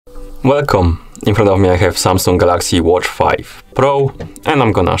Welcome! In front of me I have Samsung Galaxy Watch 5 Pro, and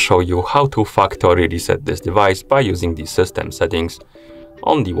I'm gonna show you how to factory reset this device by using the system settings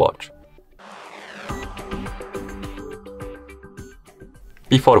on the watch.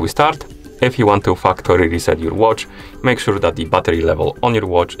 Before we start, if you want to factory reset your watch, make sure that the battery level on your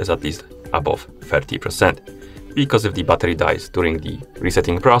watch is at least above 30%, because if the battery dies during the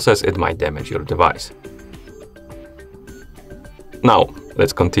resetting process, it might damage your device. Now,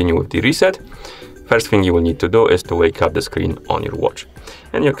 let's continue with the reset. First thing you will need to do is to wake up the screen on your watch.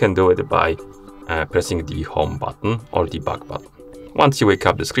 And you can do it by pressing the home button or the back button. Once you wake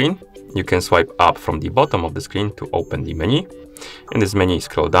up the screen, you can swipe up from the bottom of the screen to open the menu. In this menu,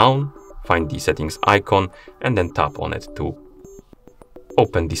 scroll down, find the settings icon, and then tap on it to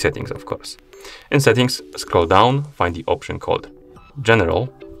open the settings, of course. In settings, scroll down, find the option called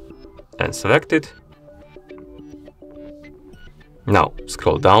General, and select it. Now,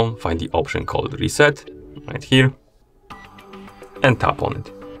 scroll down, find the option called Reset, right here, and tap on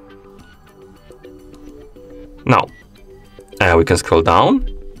it. Now, we can scroll down,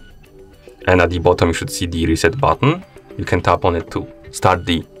 and at the bottom you should see the Reset button. You can tap on it to start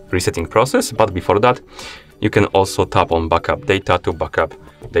the resetting process, but before that, you can also tap on Backup Data to backup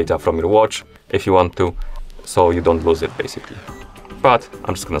data from your watch if you want to, so you don't lose it basically. But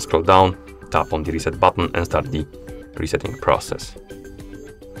I'm just gonna scroll down, tap on the Reset button, and start the resetting process.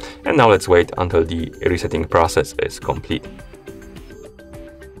 And now let's wait until the resetting process is complete.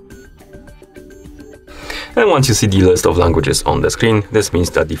 And once you see the list of languages on the screen, this means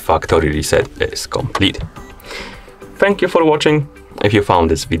that the factory reset is complete. Thank you for watching. If you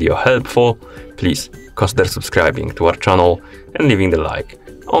found this video helpful, please consider subscribing to our channel and leaving the like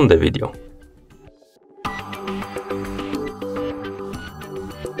on the video.